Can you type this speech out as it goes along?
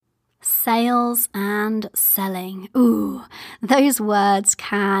Sales and selling. Ooh, those words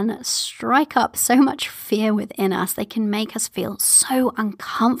can strike up so much fear within us. They can make us feel so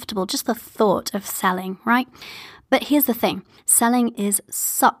uncomfortable, just the thought of selling, right? But here's the thing, selling is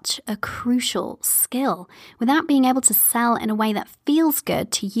such a crucial skill. Without being able to sell in a way that feels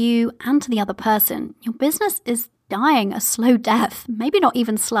good to you and to the other person, your business is dying a slow death, maybe not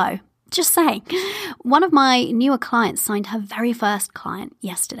even slow. Just saying. One of my newer clients signed her very first client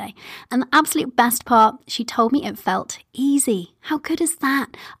yesterday. And the absolute best part, she told me it felt easy. How good is that?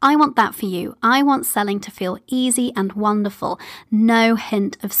 I want that for you. I want selling to feel easy and wonderful. No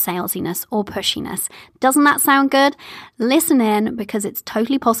hint of salesiness or pushiness. Doesn't that sound good? Listen in because it's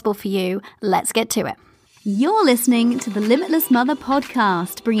totally possible for you. Let's get to it. You're listening to the Limitless Mother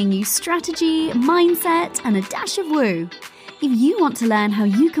podcast, bringing you strategy, mindset, and a dash of woo. If you want to learn how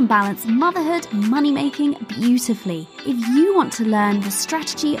you can balance motherhood and money-making beautifully, if you want to learn the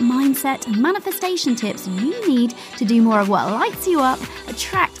strategy, mindset, and manifestation tips you need to do more of what lights you up,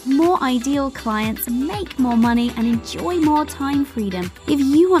 attract more ideal clients, make more money, and enjoy more time freedom, if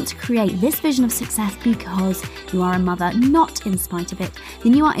you want to create this vision of success because you are a mother, not in spite of it,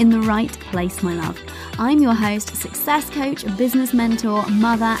 then you are in the right place, my love. I'm your host, success coach, business mentor,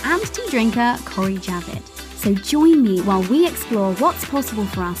 mother, and tea drinker, Corey Javid. So join me while we explore what's possible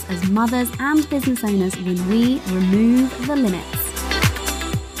for us as mothers and business owners when we remove the limits.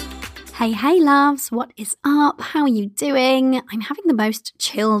 Hey loves, what is up? How are you doing? I'm having the most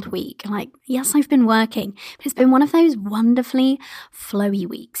chilled week. Yes, I've been working, but it's been one of those wonderfully flowy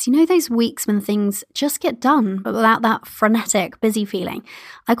weeks. You know those weeks when things just get done, but without that frenetic, busy feeling?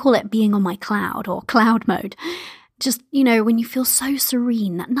 I call it being on my cloud or cloud mode. Just, when you feel so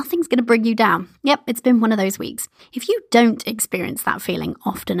serene that nothing's going to bring you down. Yep, it's been one of those weeks. If you don't experience that feeling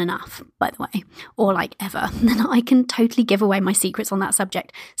often enough, by the way, or ever, then I can totally give away my secrets on that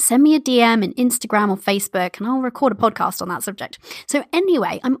subject. Send me a DM in Instagram or Facebook and I'll record a podcast on that subject. So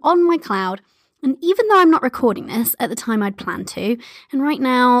anyway, I'm on my cloud. And even though I'm not recording this at the time I'd planned to, and right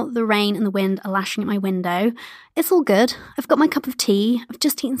now the rain and the wind are lashing at my window, it's all good. I've got my cup of tea. I've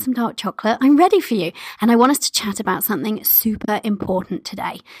just eaten some dark chocolate. I'm ready for you. And I want us to chat about something super important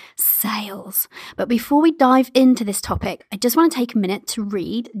today, sales. But before we dive into this topic, I just want to take a minute to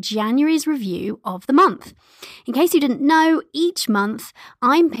read January's review of the month. In case you didn't know, each month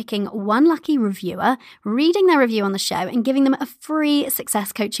I'm picking one lucky reviewer, reading their review on the show and giving them a free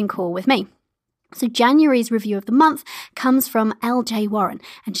success coaching call with me. So January's review of the month comes from LJ Warren,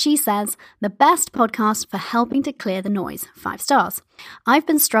 and she says, the best podcast for helping to clear the noise, 5 stars. I've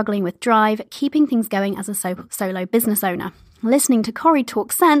been struggling with drive, keeping things going as a solo business owner. Listening to Corey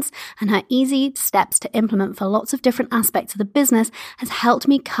talk sense and her easy steps to implement for lots of different aspects of the business has helped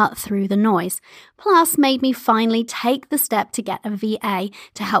me cut through the noise. Plus, made me finally take the step to get a VA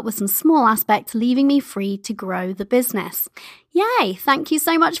to help with some small aspects, leaving me free to grow the business. Yay! Thank you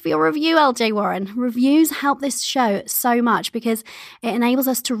so much for your review, LJ Warren. Reviews help this show so much because it enables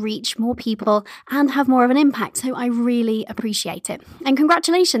us to reach more people and have more of an impact, so I really appreciate it. And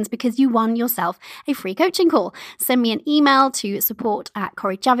congratulations, because you won yourself a free coaching call. Send me an email to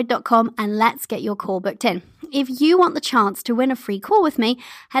support@coreyjavid.com and let's get your call booked in. If you want the chance to win a free call with me,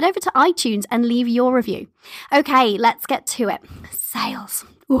 head over to iTunes and leave your review. Okay, let's get to it. Sales.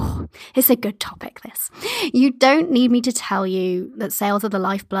 Ooh, it's a good topic, this. You don't need me to tell you that sales are the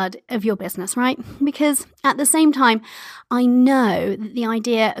lifeblood of your business, right? Because at the same time, I know that the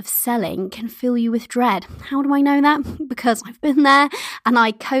idea of selling can fill you with dread. How do I know that? Because I've been there and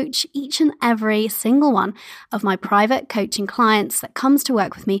I coach each and every single one of my private coaching clients that comes to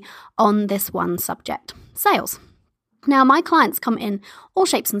work with me on this one subject, sales. Now, my clients come in all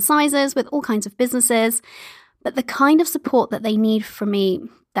shapes and sizes with all kinds of businesses, but the kind of support that they need from me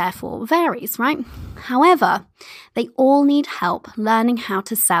therefore varies, right? However, they all need help learning how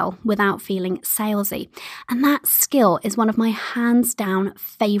to sell without feeling salesy. And that skill is one of my hands down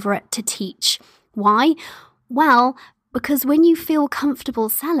favorite to teach. Why? Well, because when you feel comfortable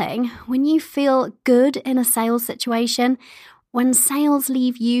selling, when you feel good in a sales situation, when sales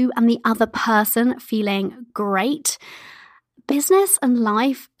leave you and the other person feeling great, business and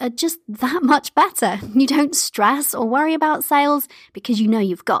life are just that much better. You don't stress or worry about sales because you know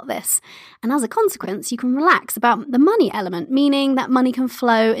you've got this. And as a consequence, you can relax about the money element, meaning that money can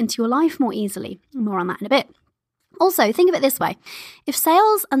flow into your life more easily. More on that in a bit. Also, think of it this way. If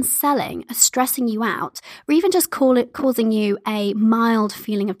sales and selling are stressing you out, or even just causing you a mild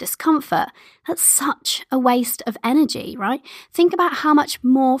feeling of discomfort, that's such a waste of energy, right? Think about how much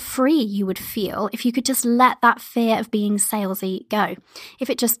more free you would feel if you could just let that fear of being salesy go. If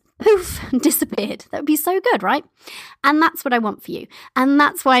it just poof, disappeared. That would be so good, right? And that's what I want for you. And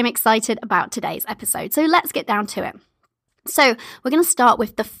that's why I'm excited about today's episode. So let's get down to it. So we're going to start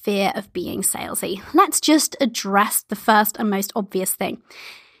with the fear of being salesy. Let's just address the first and most obvious thing.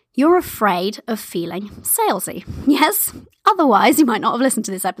 You're afraid of feeling salesy. Yes? Otherwise, you might not have listened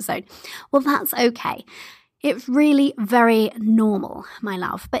to this episode. Well, that's okay. It's really very normal, my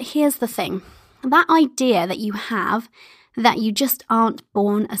love. But here's the thing. That idea that you have that you just aren't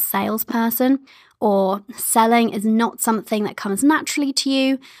born a salesperson, or selling is not something that comes naturally to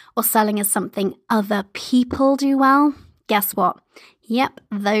you, or selling is something other people do well, guess what? Yep,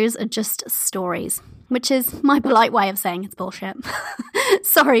 those are just stories, which is my polite way of saying it's bullshit.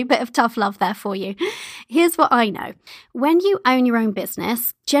 Sorry, bit of tough love there for you. Here's what I know. When you own your own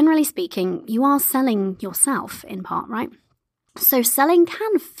business, generally speaking, you are selling yourself in part, right? So selling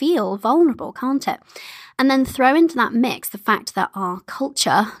can feel vulnerable, can't it? And then throw into that mix the fact that our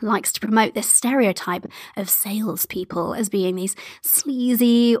culture likes to promote this stereotype of salespeople as being these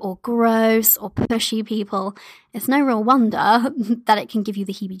sleazy or gross or pushy people. It's no real wonder that it can give you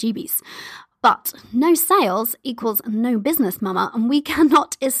the heebie-jeebies. But no sales equals no business, mama, and we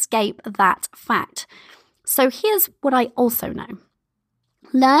cannot escape that fact. So here's what I also know.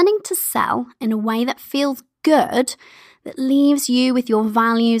 Learning to sell in a way that feels good, that leaves you with your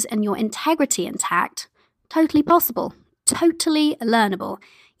values and your integrity intact, totally possible, totally learnable.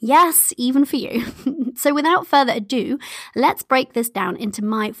 Yes, even for you. So without further ado, let's break this down into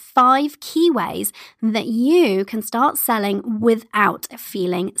my 5 key ways that you can start selling without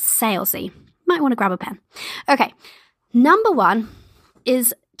feeling salesy. Might want to grab a pen. Okay, number 1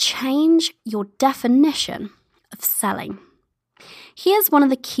 is change your definition of selling. Here's one of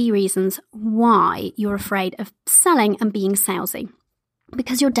the key reasons why you're afraid of selling and being salesy.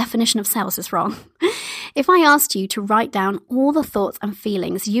 Because your definition of sales is wrong. If I asked you to write down all the thoughts and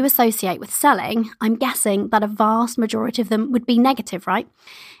feelings you associate with selling, I'm guessing that a vast majority of them would be negative, right?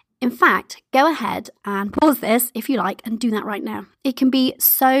 In fact, go ahead and pause this if you like and do that right now. It can be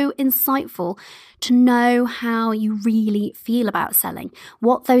so insightful to know how you really feel about selling,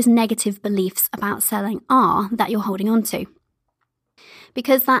 what those negative beliefs about selling are that you're holding on to.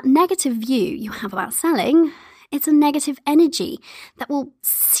 Because that negative view you have about selling, it's a negative energy that will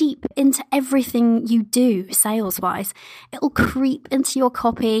seep into everything you do sales-wise. It will creep into your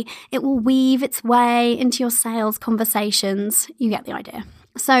copy. It will weave its way into your sales conversations. You get the idea.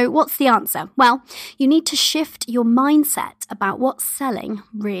 So what's the answer? Well, you need to shift your mindset about what selling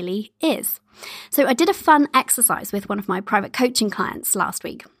really is. So I did a fun exercise with one of my private coaching clients last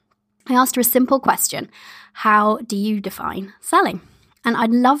week. I asked her a simple question. How do you define selling? And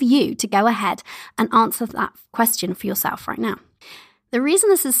I'd love you to go ahead and answer that question for yourself right now. The reason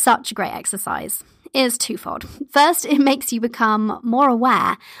this is such a great exercise is twofold. First, it makes you become more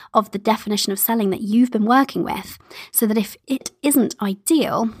aware of the definition of selling that you've been working with, so that if it isn't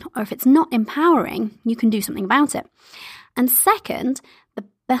ideal or if it's not empowering, you can do something about it. And second, the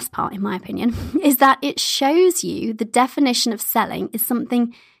best part, in my opinion, is that it shows you the definition of selling is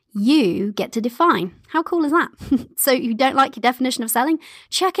something you get to define. How cool is that? So you don't like your definition of selling?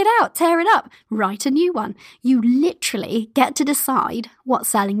 Check it out, tear it up, write a new one. You literally get to decide what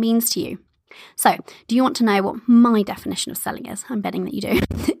selling means to you. So, do you want to know what my definition of selling is? I'm betting that you do.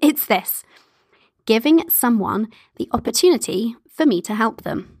 It's this: giving someone the opportunity for me to help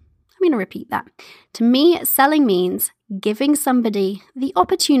them. I'm going to repeat that. To me, selling means giving somebody the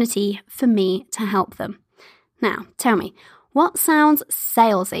opportunity for me to help them. Now, tell me, what sounds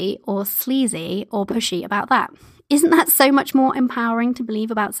salesy or sleazy or pushy about that? Isn't that so much more empowering to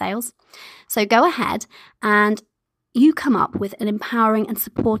believe about sales? So go ahead and you come up with an empowering and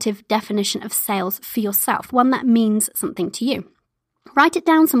supportive definition of sales for yourself, one that means something to you. Write it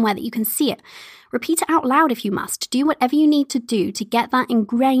down somewhere that you can see it. Repeat it out loud if you must. Do whatever you need to do to get that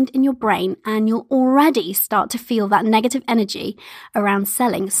ingrained in your brain, and you'll already start to feel that negative energy around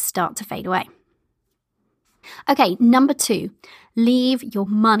selling start to fade away. Okay, number 2, leave your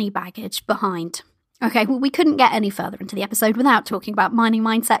money baggage behind. Okay, well, we couldn't get any further into the episode without talking about money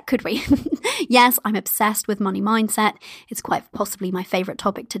mindset, could we? Yes, I'm obsessed with money mindset. It's quite possibly my favorite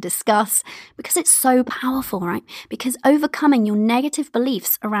topic to discuss because it's so powerful, right? Because overcoming your negative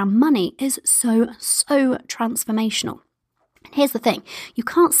beliefs around money is so transformational. Here's the thing, you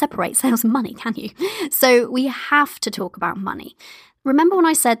can't separate sales and money, can you? So we have to talk about money. Remember when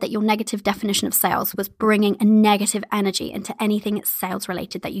I said that your negative definition of sales was bringing a negative energy into anything sales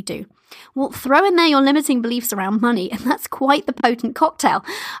related that you do? Well, throw in there your limiting beliefs around money, and that's quite the potent cocktail.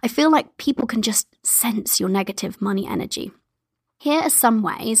 I feel like people can just sense your negative money energy. Here are some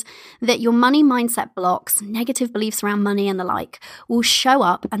ways that your money mindset blocks, negative beliefs around money and the like, will show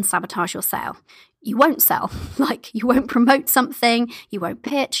up and sabotage your sale. You won't sell, like you won't promote something, you won't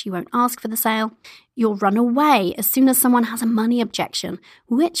pitch, you won't ask for the sale. You'll run away as soon as someone has a money objection,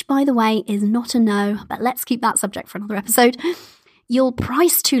 which, by the way, is not a no, but let's keep that subject for another episode. You'll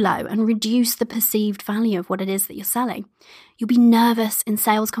price too low and reduce the perceived value of what it is that you're selling. You'll be nervous in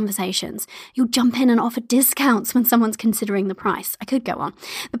sales conversations. You'll jump in and offer discounts when someone's considering the price. I could go on.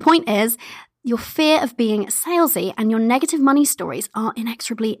 The point is, your fear of being salesy and your negative money stories are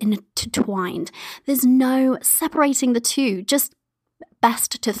inexorably intertwined. There's no separating the two, just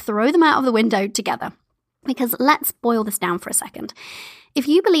best to throw them out of the window together. Because let's boil this down for a second. If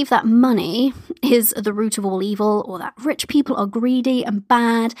you believe that money is the root of all evil, or that rich people are greedy and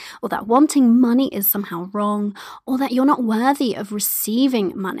bad, or that wanting money is somehow wrong, or that you're not worthy of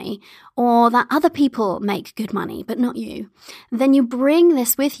receiving money, or that other people make good money but not you, then you bring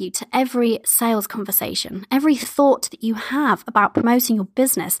this with you to every sales conversation, every thought that you have about promoting your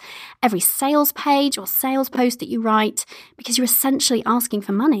business, every sales page or sales post that you write, because you're essentially asking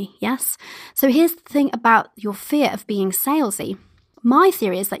for money, yes? So here's the thing about your fear of being salesy. My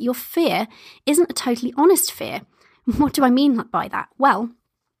theory is that your fear isn't a totally honest fear. What do I mean by that? Well,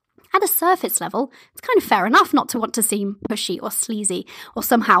 at a surface level, it's kind of fair enough not to want to seem pushy or sleazy or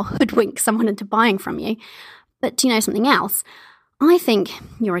somehow hoodwink someone into buying from you. But do you know something else? I think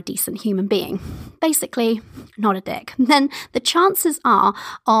you're a decent human being. Basically, not a dick. Then the chances are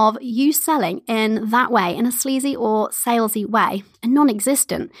of you selling in that way, in a sleazy or salesy way, are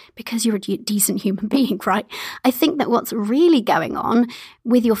non-existent because you're a decent human being, right? I think that what's really going on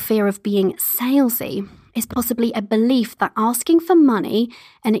with your fear of being salesy is possibly a belief that asking for money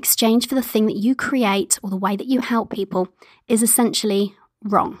in exchange for the thing that you create or the way that you help people is essentially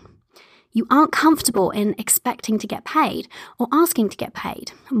wrong. You aren't comfortable in expecting to get paid or asking to get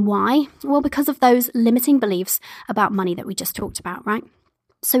paid. Why? Well, because of those limiting beliefs about money that we just talked about, right?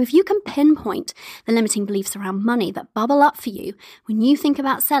 So if you can pinpoint the limiting beliefs around money that bubble up for you when you think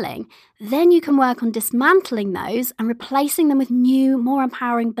about selling, then you can work on dismantling those and replacing them with new, more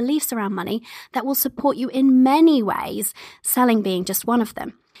empowering beliefs around money that will support you in many ways, selling being just one of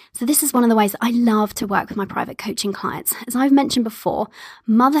them. So this is one of the ways that I love to work with my private coaching clients. As I've mentioned before,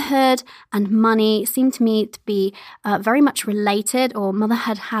 motherhood and money seem to me to be very much related, or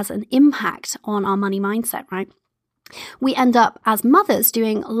motherhood has an impact on our money mindset, right? We end up as mothers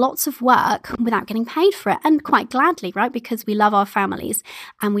doing lots of work without getting paid for it, and quite gladly, right? Because we love our families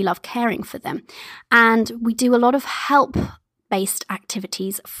and we love caring for them. And we do a lot of help-based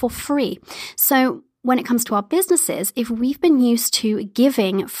activities for free. So when it comes to our businesses, if we've been used to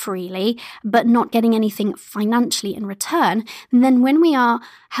giving freely but not getting anything financially in return, then when we are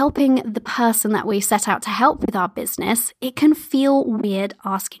helping the person that we've set out to help with our business, it can feel weird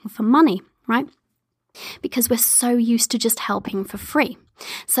asking for money, right? Because we're so used to just helping for free.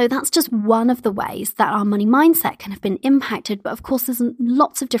 So that's just one of the ways that our money mindset can have been impacted. But of course, there's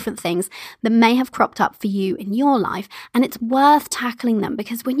lots of different things that may have cropped up for you in your life. And it's worth tackling them,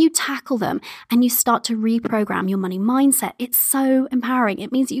 because when you tackle them and you start to reprogram your money mindset, it's so empowering.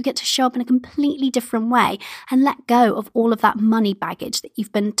 It means that you get to show up in a completely different way and let go of all of that money baggage that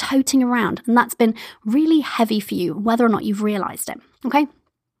you've been toting around. And that's been really heavy for you, whether or not you've realized it. Okay?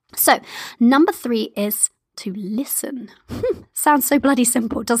 So, number 3 is to listen. Sounds so bloody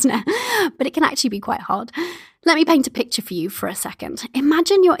simple, doesn't it? But it can actually be quite hard. Let me paint a picture for you for a second.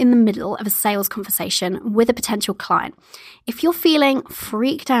 Imagine you're in the middle of a sales conversation with a potential client. If you're feeling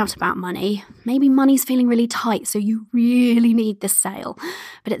freaked out about money, maybe money's feeling really tight, so you really need this sale.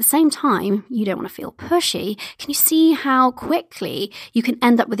 But at the same time, you don't want to feel pushy. Can you see how quickly you can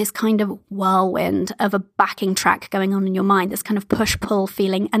end up with this kind of whirlwind of a backing track going on in your mind, this kind of push-pull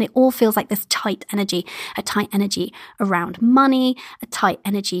feeling, and it all feels like this tight energy, a tight energy around money, a tight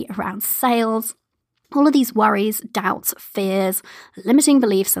energy around sales. All of these worries, doubts, fears, limiting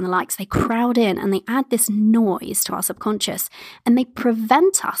beliefs and the likes, they crowd in and they add this noise to our subconscious, and they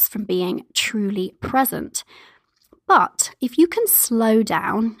prevent us from being truly present. But if you can slow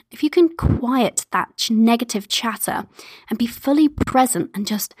down, if you can quiet that negative chatter and be fully present and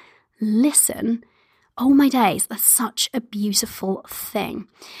just listen, oh my days, that's such a beautiful thing.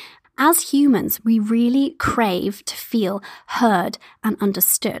 as humans, we really crave to feel heard and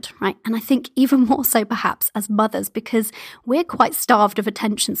understood, right? And I think even more so perhaps as mothers, because we're quite starved of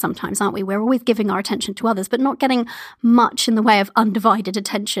attention sometimes, aren't we? We're always giving our attention to others, but not getting much in the way of undivided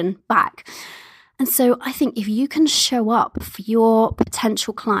attention back. And so I think if you can show up for your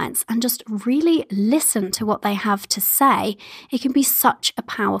potential clients and just really listen to what they have to say, it can be such a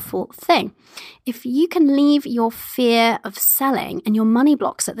powerful thing. If you can leave your fear of selling and your money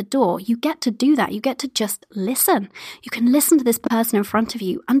blocks at the door, you get to do that. You get to just listen. You can listen to this person in front of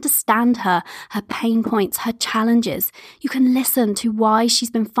you, understand her pain points, her challenges. You can listen to why she's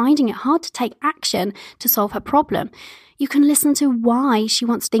been finding it hard to take action to solve her problem. You can listen to why she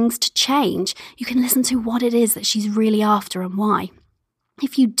wants things to change. You can listen to what it is that she's really after and why.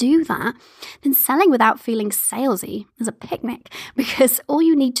 If you do that, then selling without feeling salesy is a picnic, because all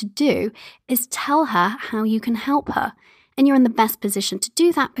you need to do is tell her how you can help her. And you're in the best position to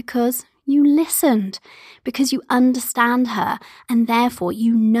do that because you listened, because you understand her, and therefore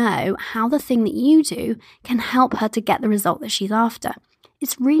you know how the thing that you do can help her to get the result that she's after.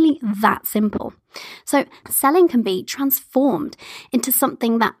 It's really that simple. So selling can be transformed into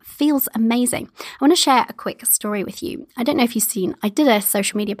something that feels amazing. I want to share a quick story with you. I don't know if you've seen, I did a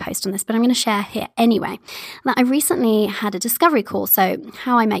social media post on this, but I'm going to share here anyway. That I recently had a discovery call. So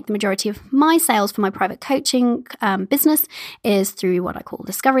how I make the majority of my sales for my private coaching business is through what I call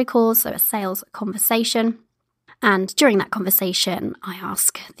discovery calls, so a sales conversation. And during that conversation, I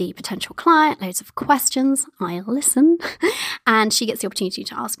ask the potential client loads of questions. I listen, and she gets the opportunity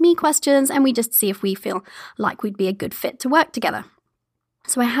to ask me questions, and we just see if we feel like we'd be a good fit to work together.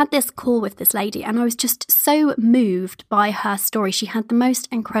 So I had this call with this lady, and I was just so moved by her story. She had the most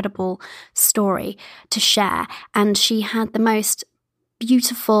incredible story to share, and she had the most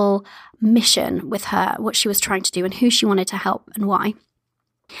beautiful mission with her, what she was trying to do and who she wanted to help and why.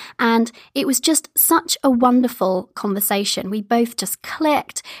 And it was just such a wonderful conversation. We both just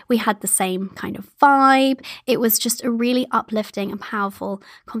clicked. We had the same kind of vibe. It was just a really uplifting and powerful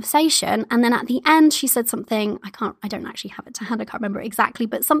conversation. And then at the end, she said something, I don't actually have it to hand, I can't remember exactly,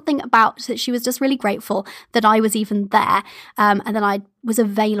 but something about that she was just really grateful that I was even there, and that I was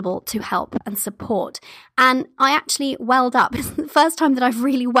available to help and support. And I actually welled up. It's the first time that I've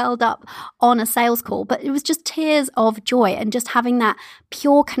really welled up on a sales call, but it was just tears of joy and just having that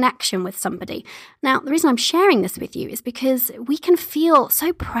pure connection with somebody. Now, the reason I'm sharing this with you is because we can feel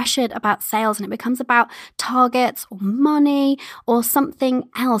so pressured about sales, and it becomes about targets or money or something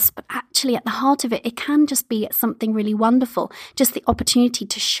else. But actually at the heart of it, it can just be something really wonderful. Just the opportunity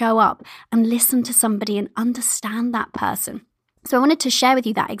to show up and listen to somebody and understand that person. So I wanted to share with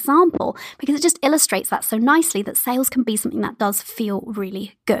you that example because it just illustrates that so nicely, that sales can be something that does feel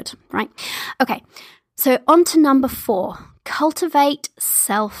really good, right? Okay, so on to number 4, cultivate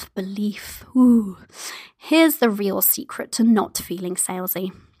self-belief. Ooh, here's the real secret to not feeling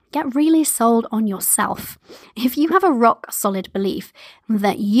salesy. Get really sold on yourself. If you have a rock solid belief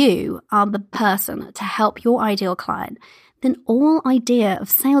that you are the person to help your ideal client, then all idea of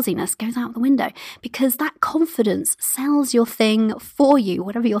salesiness goes out the window, because that confidence sells your thing for you,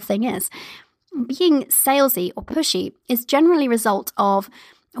 whatever your thing is. Being salesy or pushy is generally a result of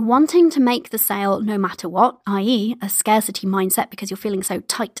wanting to make the sale no matter what, i.e. a scarcity mindset because you're feeling so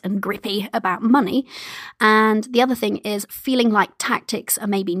tight and grippy about money. And the other thing is feeling like tactics are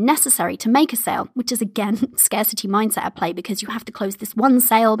maybe necessary to make a sale, which is again scarcity mindset at play, because you have to close this one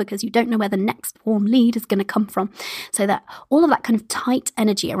sale because you don't know where the next warm lead is going to come from. So that all of that kind of tight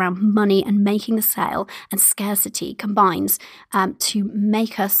energy around money and making the sale and scarcity combines to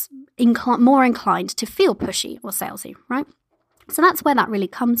make us more inclined to feel pushy or salesy, right? So that's where that really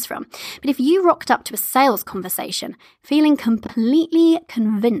comes from. But if you rocked up to a sales conversation feeling completely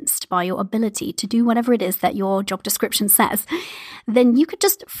convinced by your ability to do whatever it is that your job description says, then you could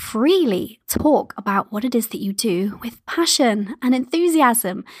just freely talk about what it is that you do with passion and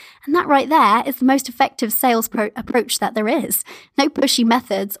enthusiasm. And that right there is the most effective sales approach that there is. No pushy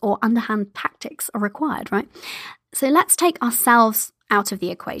methods or underhand tactics are required, right? So let's take ourselves out of the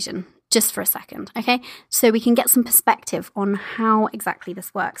equation just for a second, okay? So we can get some perspective on how exactly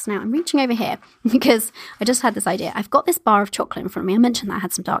this works. Now, I'm reaching over here because I just had this idea. I've got this bar of chocolate in front of me. I mentioned that I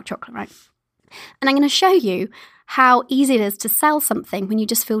had some dark chocolate, right? And I'm going to show you how easy it is to sell something when you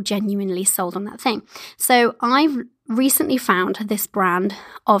just feel genuinely sold on that thing. So I've recently found this brand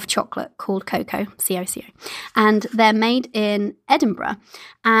of chocolate called Coco, C-O-C-O, and they're made in Edinburgh.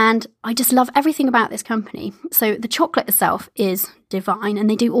 And I just love everything about this company. So the chocolate itself is divine, and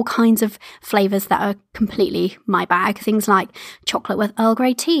they do all kinds of flavors that are completely my bag. Things like chocolate with Earl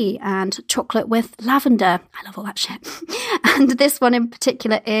Grey tea and chocolate with lavender. I love all that shit. And this one in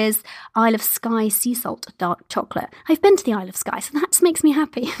particular is Isle of Skye sea salt dark chocolate. I've been to the Isle of Skye, so that just makes me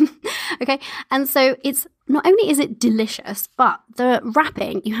happy. Okay, and so it's not only is it delicious, but the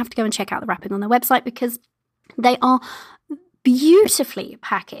wrapping, you have to go and check out the wrapping on their website because they are beautifully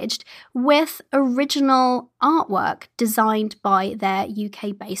packaged with original artwork designed by their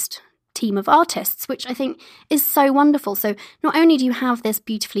UK-based team of artists, which I think is so wonderful. So not only do you have this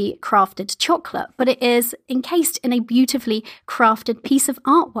beautifully crafted chocolate, but it is encased in a beautifully crafted piece of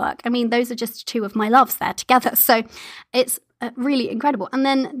artwork. I mean, those are just two of my loves there together. So it's really incredible. And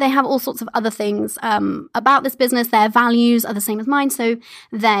then they have all sorts of other things about this business. Their values are the same as mine. So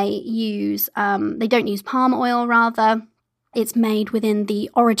they don't use palm oil, rather. It's made within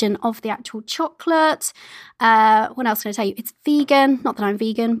the origin of the actual chocolate. What else can I tell you? It's vegan. Not that I'm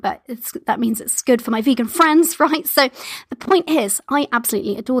vegan, but that means it's good for my vegan friends, right? So the point is, I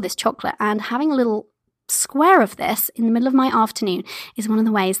absolutely adore this chocolate, and having a little square of this in the middle of my afternoon is one of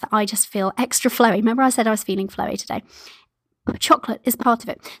the ways that I just feel extra flowy. Remember I said I was feeling flowy today? Chocolate is part of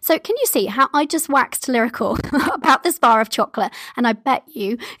it. So can you see how I just waxed lyrical about this bar of chocolate? And I bet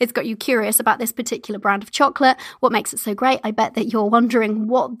you it's got you curious about this particular brand of chocolate. What makes it so great? I bet that you're wondering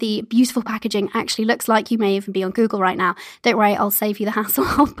what the beautiful packaging actually looks like. You may even be on Google right now. Don't worry, I'll save you the hassle.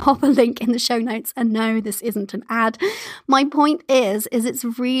 I'll pop a link in the show notes. And no, this isn't an ad. My point is it's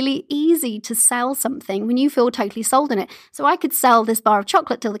really easy to sell something when you feel totally sold in it. So I could sell this bar of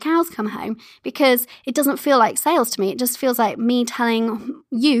chocolate till the cows come home because it doesn't feel like sales to me. It just feels like me telling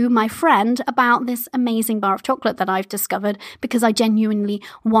you, my friend, about this amazing bar of chocolate that I've discovered because I genuinely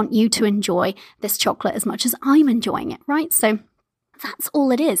want you to enjoy this chocolate as much as I'm enjoying it, right? So that's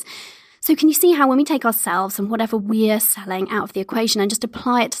all it is. So can you see how when we take ourselves and whatever we're selling out of the equation and just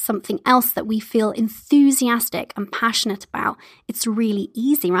apply it to something else that we feel enthusiastic and passionate about, it's really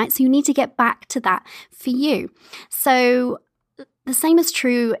easy, right? So you need to get back to that for you. So the same is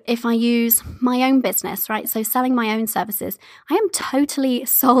true if I use my own business, right? So selling my own services, I am totally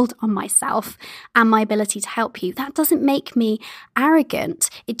sold on myself and my ability to help you. That doesn't make me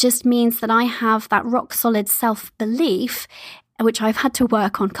arrogant. It just means that I have that rock solid self-belief, which I've had to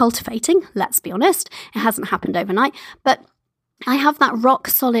work on cultivating. Let's be honest, it hasn't happened overnight, but I have that rock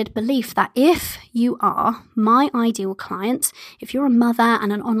solid belief that if you are my ideal client, if you're a mother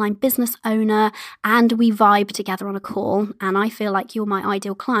and an online business owner and we vibe together on a call and I feel like you're my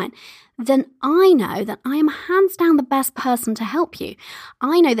ideal client, then I know that I am hands down the best person to help you.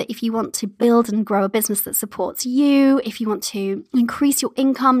 I know that if you want to build and grow a business that supports you, if you want to increase your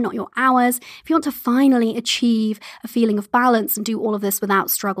income, not your hours, if you want to finally achieve a feeling of balance and do all of this without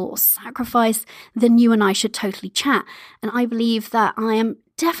struggle or sacrifice, then you and I should totally chat. And I believe that I am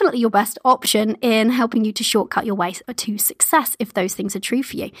definitely your best option in helping you to shortcut your way to success if those things are true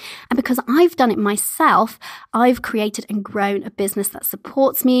for you. And because I've done it myself, I've created and grown a business that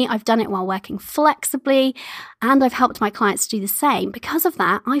supports me. I've done it while working flexibly, and I've helped my clients to do the same. Because of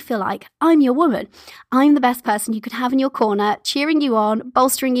that, I feel like I'm your woman. I'm the best person you could have in your corner, cheering you on,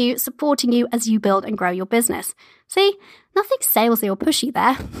 bolstering you, supporting you as you build and grow your business. See, nothing salesy or pushy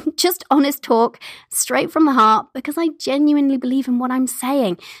there, just honest talk, straight from the heart, because I genuinely believe in what I'm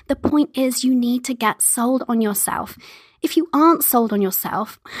saying. The point is you need to get sold on yourself. If you aren't sold on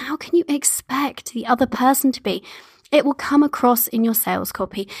yourself, how can you expect the other person to be? It will come across in your sales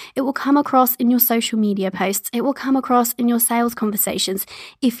copy. It will come across in your social media posts. It will come across in your sales conversations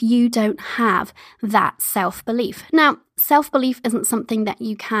if you don't have that self-belief. Now, self-belief isn't something that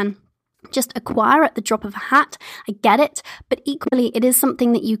you can just acquire at the drop of a hat. I get it, but equally it is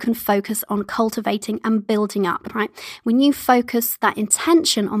something that you can focus on cultivating and building up, right? When you focus that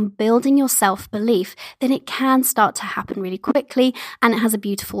intention on building your self-belief, then it can start to happen really quickly and it has a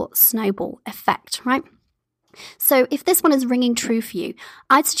beautiful snowball effect, right? So if this one is ringing true for you,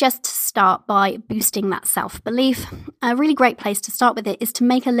 I'd suggest to start by boosting that self-belief. A really great place to start with it is to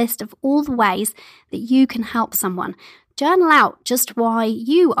make a list of all the ways that you can help someone. Journal out just why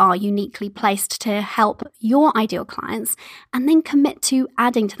you are uniquely placed to help your ideal clients, and then commit to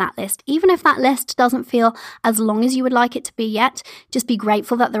adding to that list. Even if that list doesn't feel as long as you would like it to be yet, just be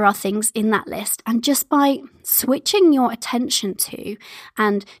grateful that there are things in that list. And just by switching your attention to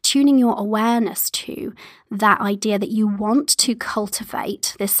and tuning your awareness to that idea that you want to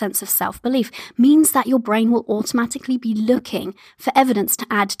cultivate this sense of self-belief means that your brain will automatically be looking for evidence to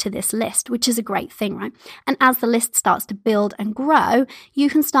add to this list, which is a great thing, right? And as the list starts to build and grow, you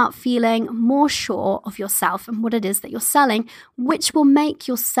can start feeling more sure of yourself and what it is that you're selling, which will make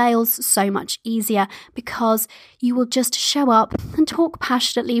your sales so much easier because you will just show up and talk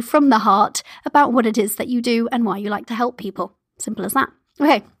passionately from the heart about what it is that you do and why you like to help people. Simple as that.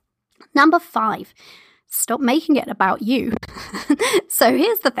 Okay, number 5. Stop making it about you. So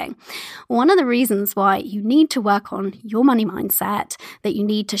here's the thing. One of the reasons why you need to work on your money mindset, that you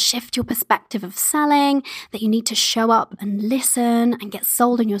need to shift your perspective of selling, that you need to show up and listen and get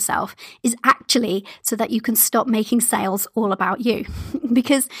sold on yourself is actually so that you can stop making sales all about you.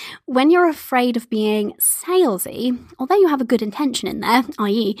 Because when you're afraid of being salesy, although you have a good intention in there,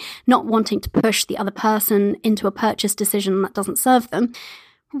 i.e. not wanting to push the other person into a purchase decision that doesn't serve them,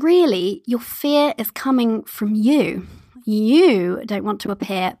 really, your fear is coming from you. You don't want to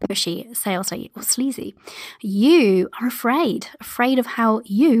appear pushy, salesy, or sleazy. You are afraid of how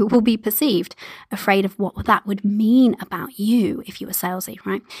you will be perceived, afraid of what that would mean about you if you were salesy,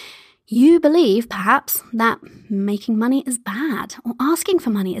 right? You believe, perhaps, that making money is bad, or asking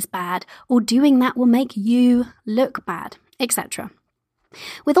for money is bad, or doing that will make you look bad, etc.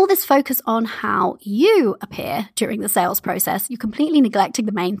 With all this focus on how you appear during the sales process, you're completely neglecting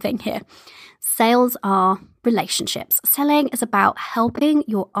the main thing here. Sales are relationships. Selling is about helping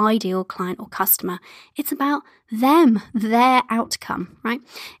your ideal client or customer. It's about them, their outcome, right?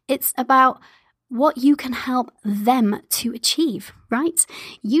 It's about what you can help them to achieve, right?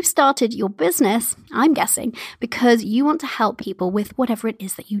 You started your business, I'm guessing, because you want to help people with whatever it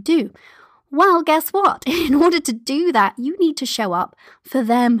is that you do. Well, guess what? In order to do that, you need to show up for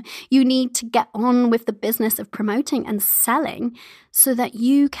them. You need to get on with the business of promoting and selling so that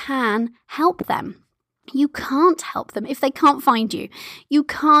you can help them. You can't help them if they can't find you. You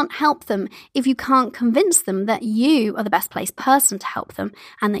can't help them if you can't convince them that you are the best placed person to help them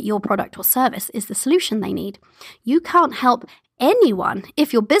and that your product or service is the solution they need. You can't help anyone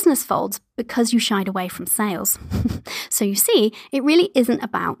if your business folds because you shied away from sales. So you see, it really isn't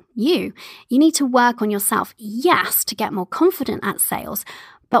about you. You need to work on yourself, yes, to get more confident at sales.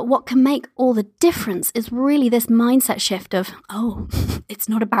 But what can make all the difference is really this mindset shift of, oh, it's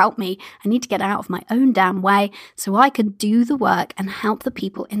not about me. I need to get out of my own damn way so I can do the work and help the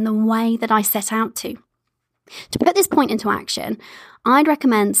people in the way that I set out to. To put this point into action, I'd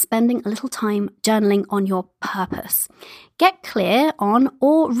recommend spending a little time journaling on your purpose. Get clear on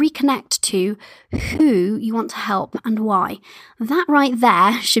or reconnect to who you want to help and why. That right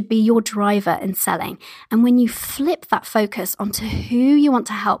there should be your driver in selling. And when you flip that focus onto who you want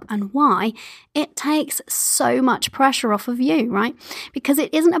to help and why, it takes so much pressure off of you, right? Because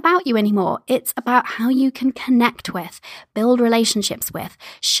it isn't about you anymore. It's about how you can connect with, build relationships with,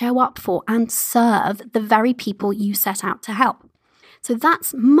 show up for, and serve the very people you set out to help. So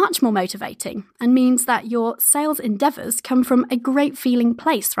that's much more motivating and means that your sales endeavors come from a great feeling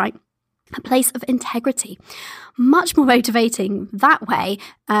place, right? A place of integrity. Much more motivating that way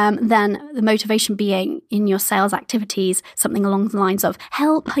than the motivation being in your sales activities, something along the lines of,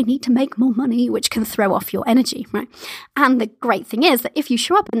 help, I need to make more money, which can throw off your energy, right? And the great thing is that if you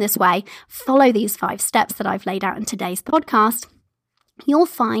show up in this way, follow these 5 steps that I've laid out in today's podcast, you'll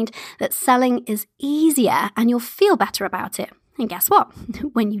find that selling is easier and you'll feel better about it. And guess what?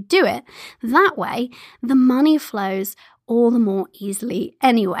 When you do it that way, the money flows all the more easily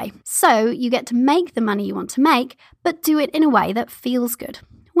anyway. So you get to make the money you want to make, but do it in a way that feels good.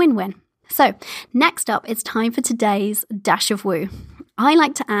 Win-win. So next up, it's time for today's dash of woo. I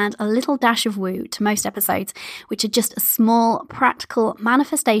like to add a little dash of woo to most episodes, which are just a small practical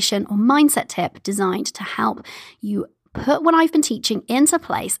manifestation or mindset tip designed to help you put what I've been teaching into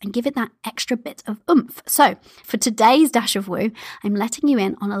place and give it that extra bit of oomph. So for today's dash of woo, I'm letting you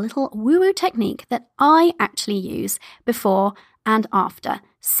in on a little woo-woo technique that I actually use before and after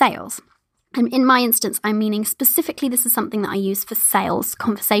sales. And in my instance, I'm meaning specifically this is something that I use for sales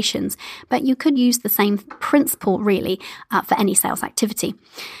conversations, but you could use the same principle really for any sales activity.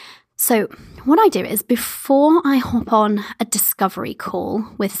 So what I do is before I hop on a discovery call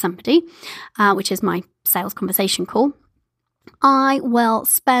with somebody, which is my sales conversation call, I will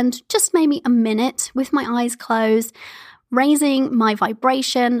spend just maybe a minute with my eyes closed, raising my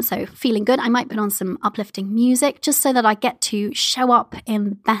vibration, so feeling good. I might put on some uplifting music just so that I get to show up in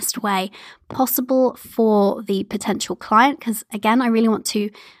the best way possible for the potential client, because again, I really want to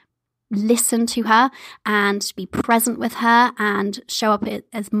listen to her and be present with her and show up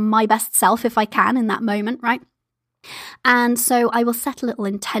as my best self if I can in that moment, right? And so I will set a little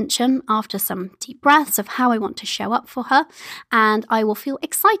intention after some deep breaths of how I want to show up for her, and I will feel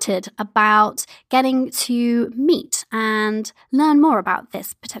excited about getting to meet and learn more about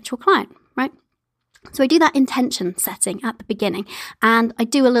this potential client, right? So I do that intention setting at the beginning, and I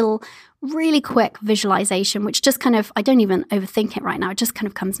do a little really quick visualization, which just kind of, I don't even overthink it right now. It just kind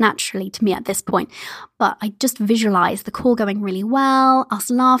of comes naturally to me at this point. But I just visualize the call going really well,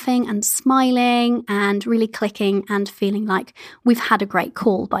 us laughing and smiling and really clicking and feeling like we've had a great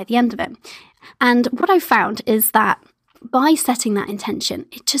call by the end of it. And what I found is that by setting that intention,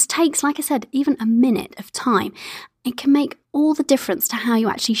 it just takes, like I said, even a minute of time. It can make all the difference to how you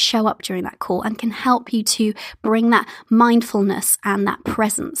actually show up during that call and can help you to bring that mindfulness and that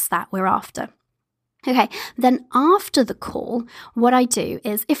presence that we're after. Okay, then after the call, what I do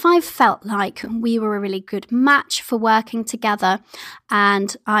is if I've felt like we were a really good match for working together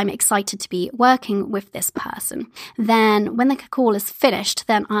and I'm excited to be working with this person, then when the call is finished,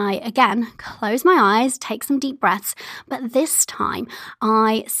 then I again close my eyes, take some deep breaths, but this time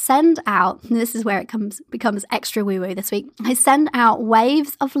I send out, and this is where it becomes extra woo-woo this week, I send out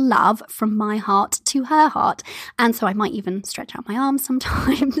waves of love from my heart to her heart. And so I might even stretch out my arms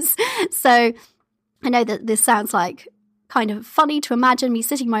sometimes. So I know that this sounds like kind of funny to imagine me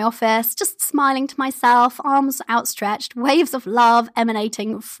sitting in my office, just smiling to myself, arms outstretched, waves of love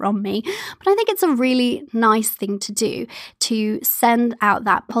emanating from me. But I think it's a really nice thing to do, to send out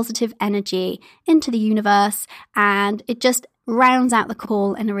that positive energy into the universe, and it just rounds out the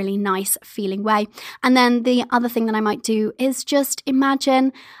call in a really nice feeling way. And then the other thing that I might do is just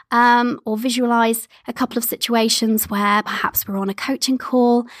imagine or visualize a couple of situations where perhaps we're on a coaching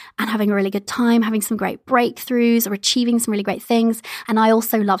call and having a really good time, having some great breakthroughs or achieving some really great things. And I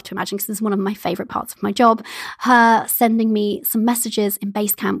also love to imagine, because this is one of my favorite parts of my job, her sending me some messages in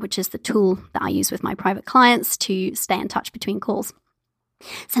Basecamp, which is the tool that I use with my private clients to stay in touch between calls.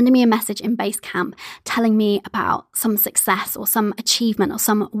 Sending me a message in Basecamp telling me about some success or some achievement or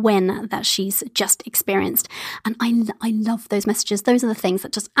some win that she's just experienced. And I love those messages. Those are the things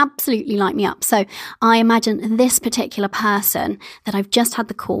that just absolutely light me up. So I imagine this particular person that I've just had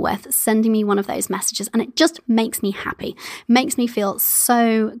the call with sending me one of those messages, and it just makes me happy, makes me feel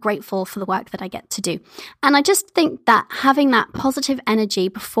so grateful for the work that I get to do. And I just think that having that positive energy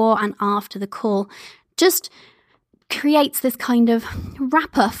before and after the call just creates this kind of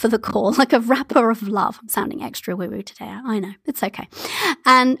wrapper for the call, like a wrapper of love. I'm sounding extra woo-woo today. I know, it's okay.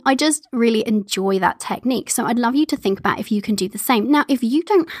 And I just really enjoy that technique. So I'd love you to think about if you can do the same. Now, if you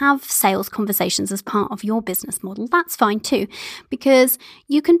don't have sales conversations as part of your business model, that's fine too, because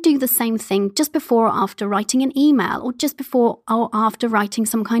you can do the same thing just before or after writing an email, or just before or after writing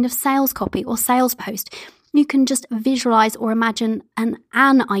some kind of sales copy or sales post. You can just visualize or imagine an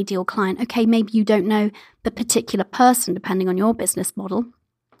ideal client. Okay, maybe you don't know the particular person depending on your business model.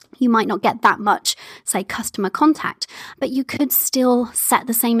 You might not get that much, say, customer contact, but you could still set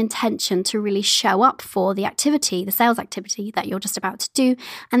the same intention to really show up for the activity, the sales activity that you're just about to do.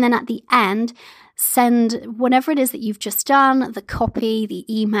 And then at the end, send whatever it is that you've just done, the copy, the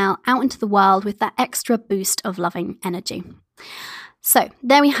email, out into the world with that extra boost of loving energy. So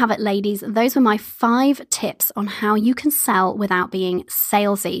there we have it, ladies. Those were my 5 tips on how you can sell without being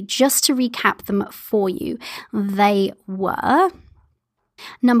salesy. Just to recap them for you, they were: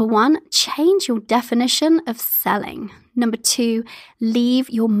 number 1, change your definition of selling. Number 2,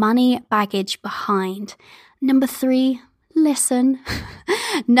 leave your money baggage behind. Number 3, listen.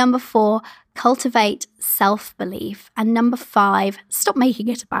 Number 4, cultivate self-belief. And number 5, stop making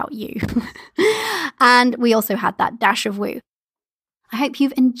it about you. And we also had that dash of woo. I hope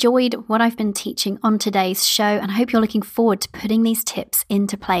you've enjoyed what I've been teaching on today's show, and I hope you're looking forward to putting these tips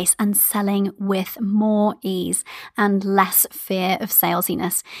into place and selling with more ease and less fear of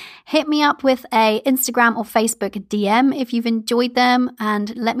salesiness. Hit me up with a Instagram or Facebook DM if you've enjoyed them,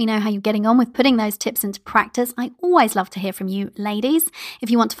 and let me know how you're getting on with putting those tips into practice. I always love to hear from you, ladies.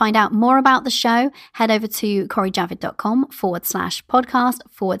 If you want to find out more about the show, head over to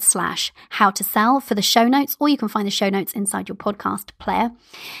CoreyJavid.com/podcast/how-to-sell for the show notes, or you can find the show notes inside your podcast player.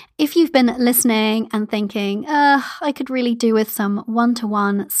 If you've been listening and thinking, I could really do with some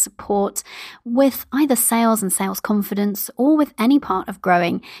one-to-one support with either sales and sales confidence, or with any part of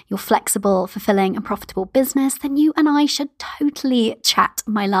growing your flexible, fulfilling and profitable business, then you and I should totally chat,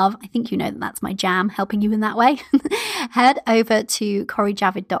 my love. I think you know that that's my jam, helping you in that way. Head over to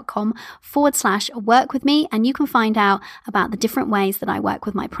CoreyJavid.com/work with me, and you can find out about the different ways that I work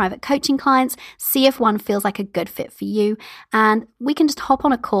with my private coaching clients, see if one feels like a good fit for you, and we can just hop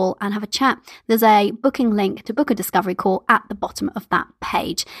on a call and have a chat. There's a booking link to book a discovery call at the bottom of that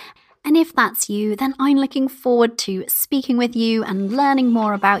page. And if that's you, then I'm looking forward to speaking with you and learning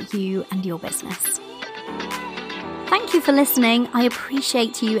more about you and your business. Thank you for listening. I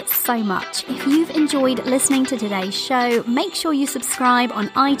appreciate you so much. If you've enjoyed listening to today's show, make sure you subscribe on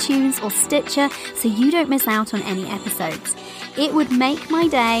iTunes or Stitcher so you don't miss out on any episodes. It would make my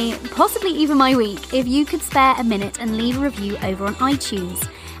day, possibly even my week, if you could spare a minute and leave a review over on iTunes.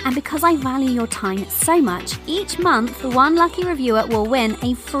 And because I value your time so much, each month one lucky reviewer will win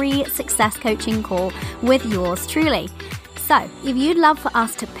a free success coaching call with yours truly. So, if you'd love for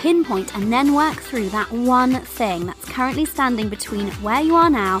us to pinpoint and then work through that one thing that's currently standing between where you are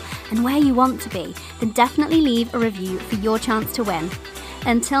now and where you want to be, then definitely leave a review for your chance to win.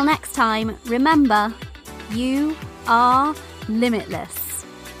 Until next time, remember, you are limitless.